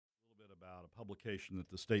publication that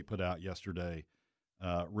the state put out yesterday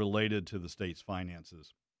related to the state's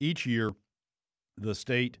finances. Each year, the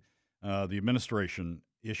state, the administration,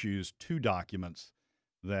 issues two documents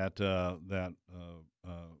that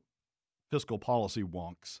fiscal policy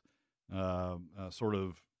wonks sort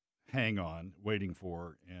of hang on, waiting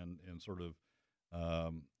for, and sort of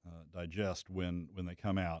digest when they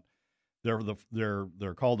come out.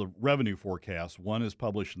 They're called the revenue forecasts. One is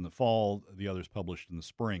published in the fall, the other is published in the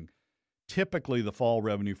spring. Typically, the fall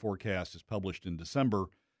revenue forecast is published in December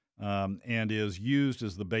and is used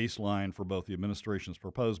as the baseline for both the administration's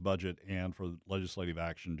proposed budget and for legislative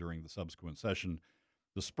action during the subsequent session.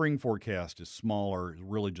 The spring forecast is smaller, is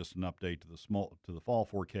really just an update to the fall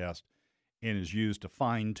forecast, and is used to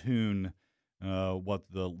fine-tune what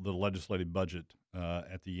the legislative budget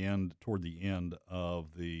toward the end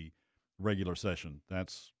of the regular session.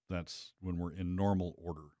 That's when we're in normal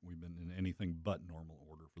order. We've been in anything but normal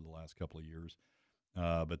order for the last couple of years,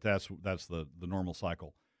 but that's the normal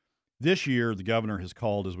cycle. This year, the governor has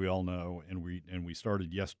called, as we all know, and we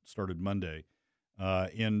started Monday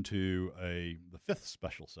into the fifth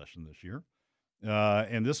special session this year,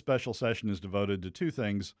 and this special session is devoted to two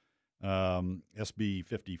things: SB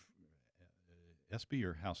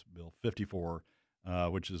or House Bill 54.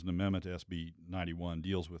 Which is an amendment to SB 91,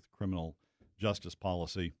 deals with criminal justice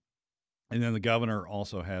policy. And then the governor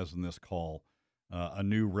also has in this call a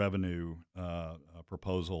new revenue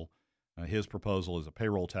proposal. His proposal is a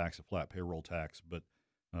payroll tax, a flat payroll tax, but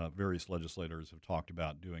various legislators have talked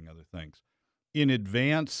about doing other things. In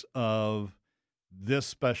advance of this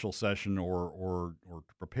special session or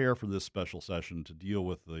to prepare for this special session to deal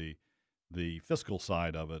with the fiscal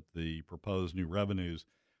side of it, the proposed new revenues,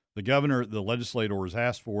 the legislators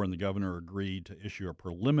asked for, and the governor agreed to issue a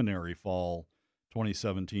preliminary fall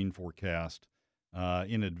 2017 forecast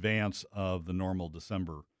in advance of the normal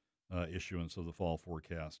December issuance of the fall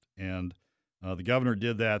forecast. And the governor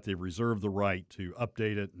did that. They've reserved the right to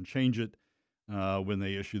update it and change it when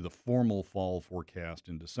they issue the formal fall forecast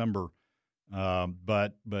in December.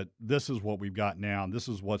 But this is what we've got now, and this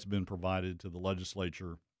is what's been provided to the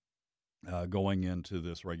legislature going into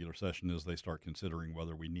this regular session as they start considering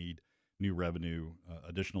whether we need new revenue,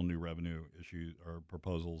 additional new revenue issues or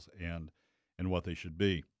proposals, and what they should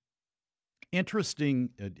be.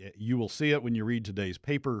 Interesting, you will see it when you read today's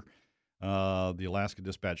paper. The Alaska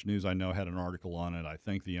Dispatch News, I know, had an article on it. I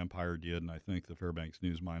think the Empire did, and I think the Fairbanks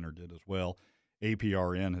News Miner did as well.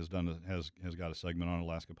 APRN has got a segment on it.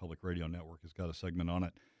 Alaska Public Radio Network has got a segment on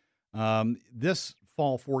it. This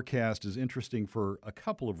fall forecast is interesting for a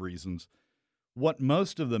couple of reasons. What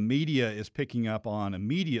most of the media is picking up on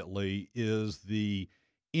immediately is the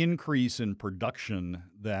increase in production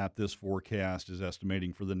that this forecast is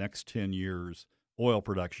estimating for the next 10 years, oil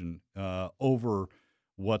production, over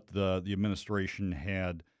what the administration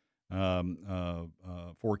had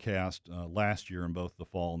forecast last year in both the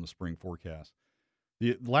fall and the spring forecast.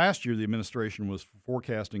 Last year, the administration was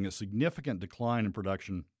forecasting a significant decline in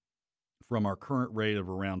production from our current rate of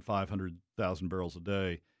around 500,000 barrels a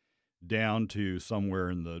day down to somewhere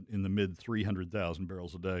in the mid 300,000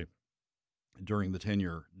 barrels a day during the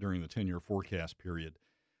 10-year forecast period.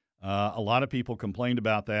 A lot of people complained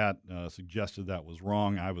about that, suggested that was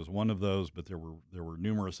wrong. I was one of those, but there were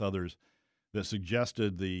numerous others that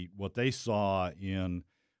suggested what they saw in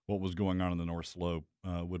what was going on in the North Slope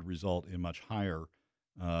would result in much higher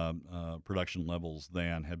production levels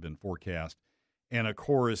than had been forecast. And of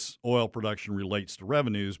course, oil production relates to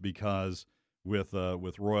revenues because with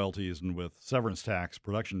royalties and with severance tax,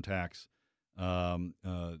 production tax,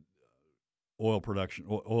 oil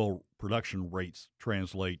production rates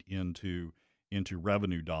translate into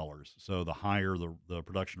revenue dollars. So the higher the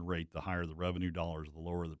production rate, the higher the revenue dollars. The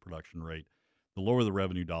lower the production rate, the lower the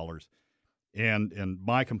revenue dollars. And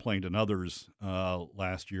my complaint and others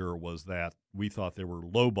last year was that we thought they were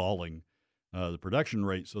lowballing the production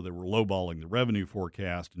rate, so they were lowballing the revenue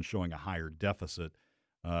forecast and showing a higher deficit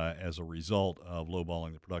as a result of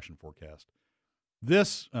lowballing the production forecast.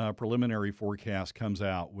 This preliminary forecast comes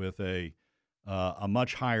out with a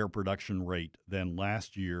much higher production rate than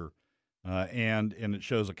last year, and it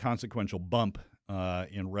shows a consequential bump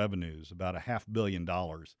in revenues, about $500 million,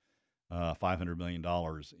 $500 million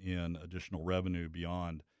in additional revenue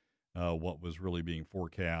beyond what was really being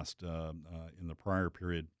forecast in the prior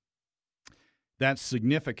period. That's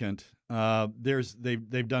significant.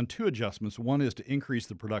 They've done two adjustments. One is to increase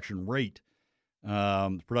the production rate,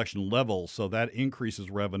 the production level, so that increases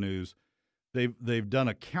revenues. They've done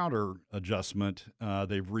a counter adjustment.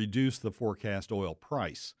 They've reduced the forecast oil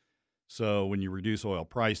price. So when you reduce oil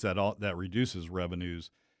price, that reduces revenues.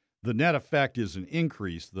 The net effect is an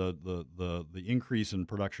increase. The increase in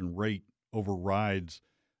production rate overrides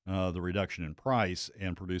the reduction in price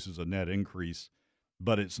and produces a net increase,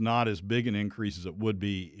 but it's not as big an increase as it would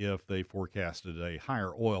be if they forecasted a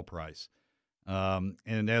higher oil price.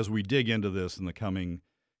 And as we dig into this in the coming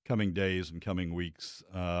days and coming weeks,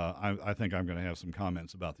 I think I'm going to have some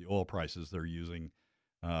comments about the oil prices they're using.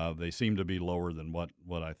 They seem to be lower than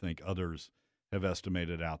what I think others have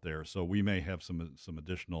estimated out there. So we may have some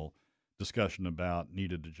additional discussion about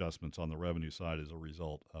needed adjustments on the revenue side as a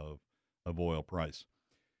result of oil price.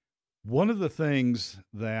 One of the things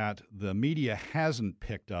that the media hasn't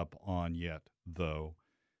picked up on yet, though,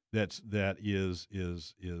 that is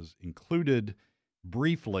included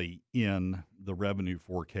briefly in the revenue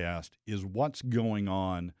forecast is what's going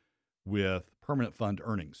on with permanent fund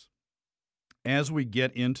earnings. As we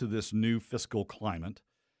get into this new fiscal climate,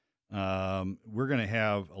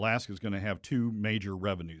 Alaska's going to have two major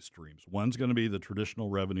revenue streams. One's going to be the traditional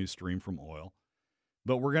revenue stream from oil,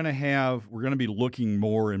 but we're going to be looking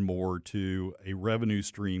more and more to a revenue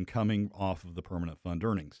stream coming off of the permanent fund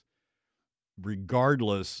earnings.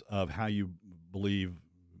 Regardless of how you believe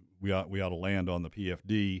we ought to land on the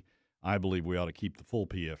PFD, I believe we ought to keep the full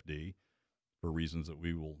PFD for reasons that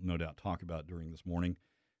we will no doubt talk about during this morning.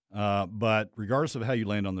 But regardless of how you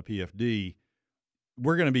land on the PFD,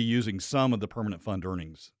 we're going to be using some of the permanent fund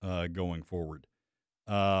earnings going forward.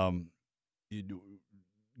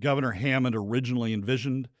 Governor Hammond originally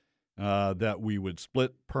envisioned that we would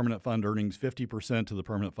split permanent fund earnings 50% to the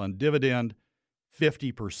permanent fund dividend,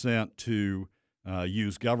 50% to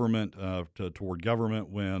use government toward government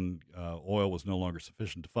when oil was no longer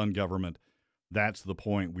sufficient to fund government. That's the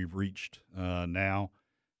point we've reached now.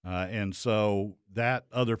 And so that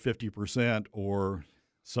other 50%, or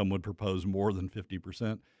some would propose more than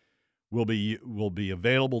 50%, will be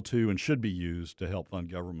available to and should be used to help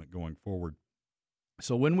fund government going forward.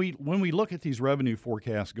 So when we look at these revenue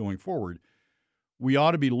forecasts going forward, we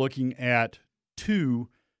ought to be looking at two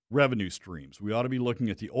revenue streams. We ought to be looking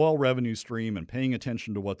at the oil revenue stream and paying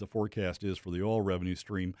attention to what the forecast is for the oil revenue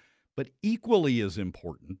stream. But equally as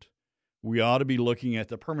important, we ought to be looking at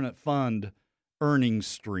the permanent fund earnings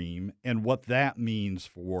stream and what that means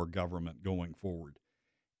for government going forward.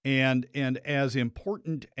 And as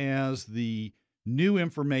important as the new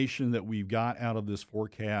information that we've got out of this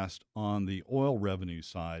forecast on the oil revenue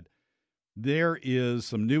side, there is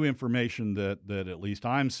some new information that at least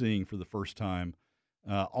I'm seeing for the first time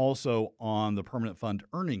also on the permanent fund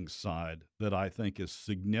earnings side that I think is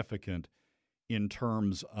significant in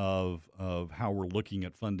terms of how we're looking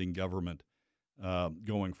at funding government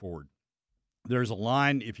going forward. There's a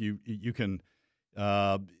line, if you can,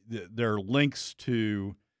 there are links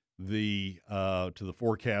to the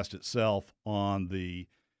forecast itself on the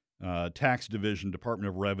Tax Division Department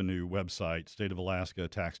of Revenue website, State of Alaska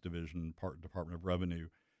Tax Division Department of Revenue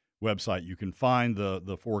website. You can find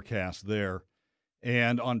the forecast there.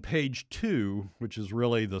 And on page 2, which is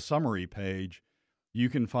really the summary page, you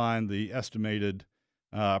can find the estimated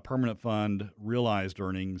permanent fund realized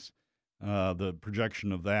earnings, the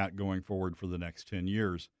projection of that going forward for the next 10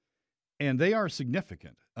 years. And they are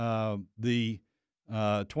significant. The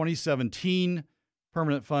 2017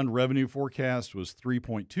 permanent fund revenue forecast was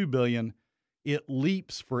 $3.2 billion. It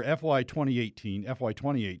leaps for FY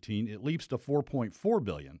 2018, it leaps to $4.4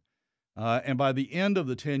 billion. And by the end of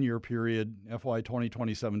the 10-year period, FY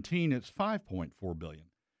 2017, it's $5.4 billion.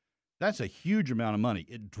 That's a huge amount of money.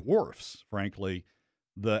 It dwarfs, frankly,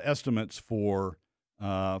 the estimates for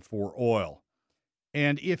oil.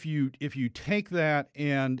 And if you take that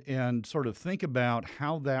and sort of think about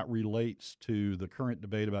how that relates to the current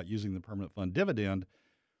debate about using the permanent fund dividend,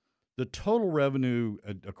 the total revenue,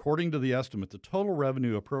 according to the estimate, the total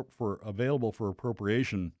revenue available for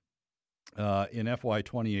appropriation in FY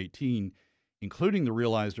 2018, including the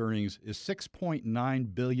realized earnings, is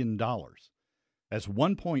 $6.9 billion. That's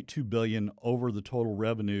 $1.2 billion over the total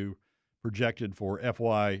revenue projected for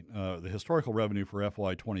the historical revenue for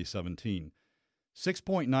FY 2017.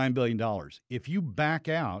 $6.9 billion. If you back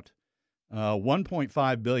out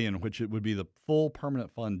 $1.5 billion, which it would be the full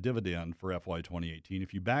permanent fund dividend for FY 2018,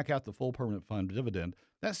 if you back out the full permanent fund dividend,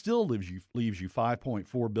 that still leaves you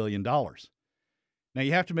 $5.4 billion. Now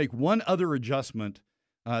you have to make one other adjustment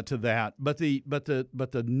to that, but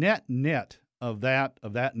the net of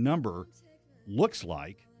that number looks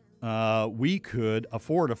like we could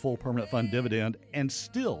afford a full permanent fund dividend and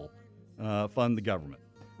still fund the government.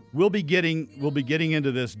 We'll be getting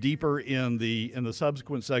into this deeper in the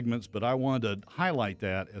subsequent segments, but I wanted to highlight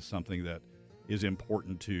that as something that is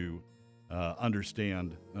important to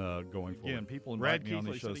understand going forward. Again, people invite me on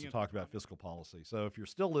these shows to talk about fiscal policy. So if you're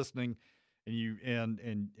still listening, and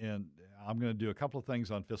I'm going to do a couple of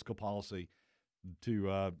things on fiscal policy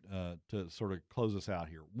to sort of close us out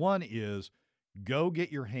here. One is go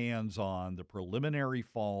get your hands on the preliminary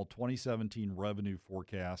fall 2017 revenue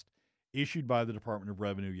forecast issued by the Department of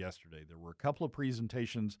Revenue yesterday. There were a couple of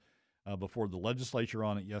presentations before the legislature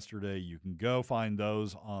on it yesterday. You can go find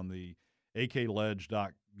those on the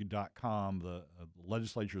akledge.com, the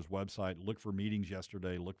legislature's website. Look for meetings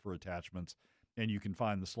yesterday, look for attachments, and you can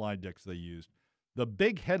find the slide decks they used. The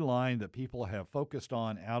big headline that people have focused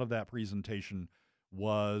on out of that presentation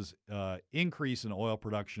was increase in oil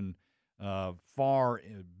production,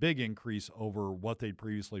 big increase over what they'd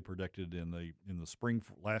previously predicted in the spring,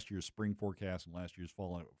 last year's spring forecast and last year's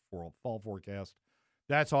fall forecast.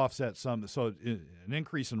 That's offset some, so an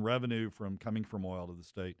increase in revenue coming from oil to the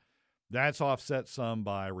state. That's offset some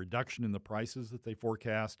by a reduction in the prices that they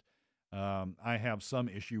forecast. I have some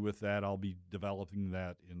issue with that. I'll be developing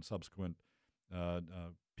that in subsequent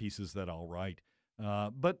pieces that I'll write.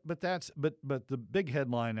 But the big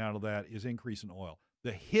headline out of that is increase in oil.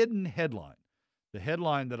 The hidden headline, the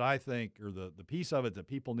headline that I think, or the piece of it that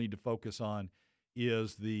people need to focus on,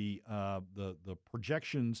 is the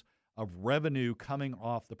projections of revenue coming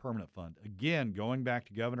off the permanent fund. Again, going back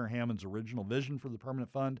to Governor Hammond's original vision for the permanent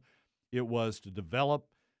fund, it was to develop,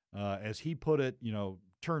 as he put it,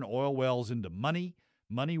 turn oil wells into money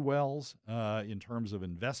wells, in terms of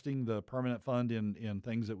investing the permanent fund in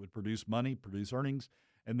things that would produce money, produce earnings,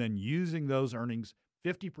 and then using those earnings,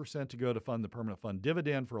 50% to go to fund the permanent fund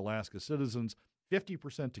dividend for Alaska citizens,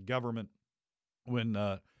 50% to government when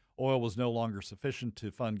oil was no longer sufficient to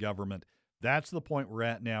fund government. That's the point we're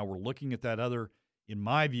at now. We're looking at that in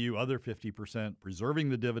my view, other 50%, preserving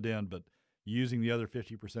the dividend, but using the other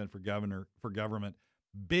 50% for government.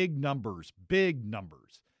 Big numbers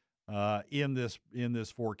in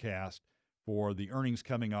this forecast for the earnings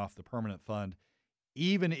coming off the permanent fund.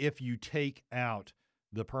 Even if you take out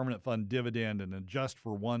the permanent fund dividend and adjust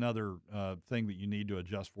for one other thing that you need to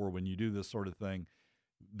adjust for when you do this sort of thing,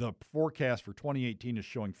 the forecast for 2018 is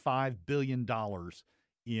showing $5 billion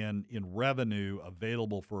in revenue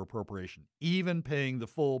available for appropriation, even paying the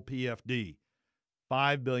full PFD.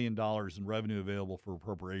 $5 billion in revenue available for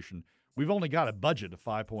appropriation. We've only got a budget of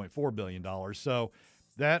 $5.4 billion, so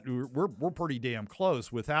that we're pretty damn close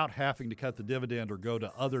without having to cut the dividend or go to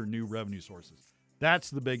other new revenue sources. That's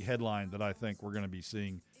the big headline that I think we're going to be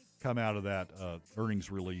seeing come out of that earnings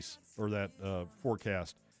release or that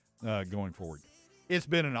forecast going forward. It's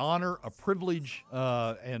been an honor, a privilege,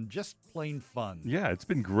 and just plain fun. Yeah, it's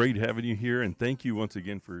been great having you here, and thank you once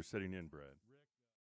again for sitting in, Brad.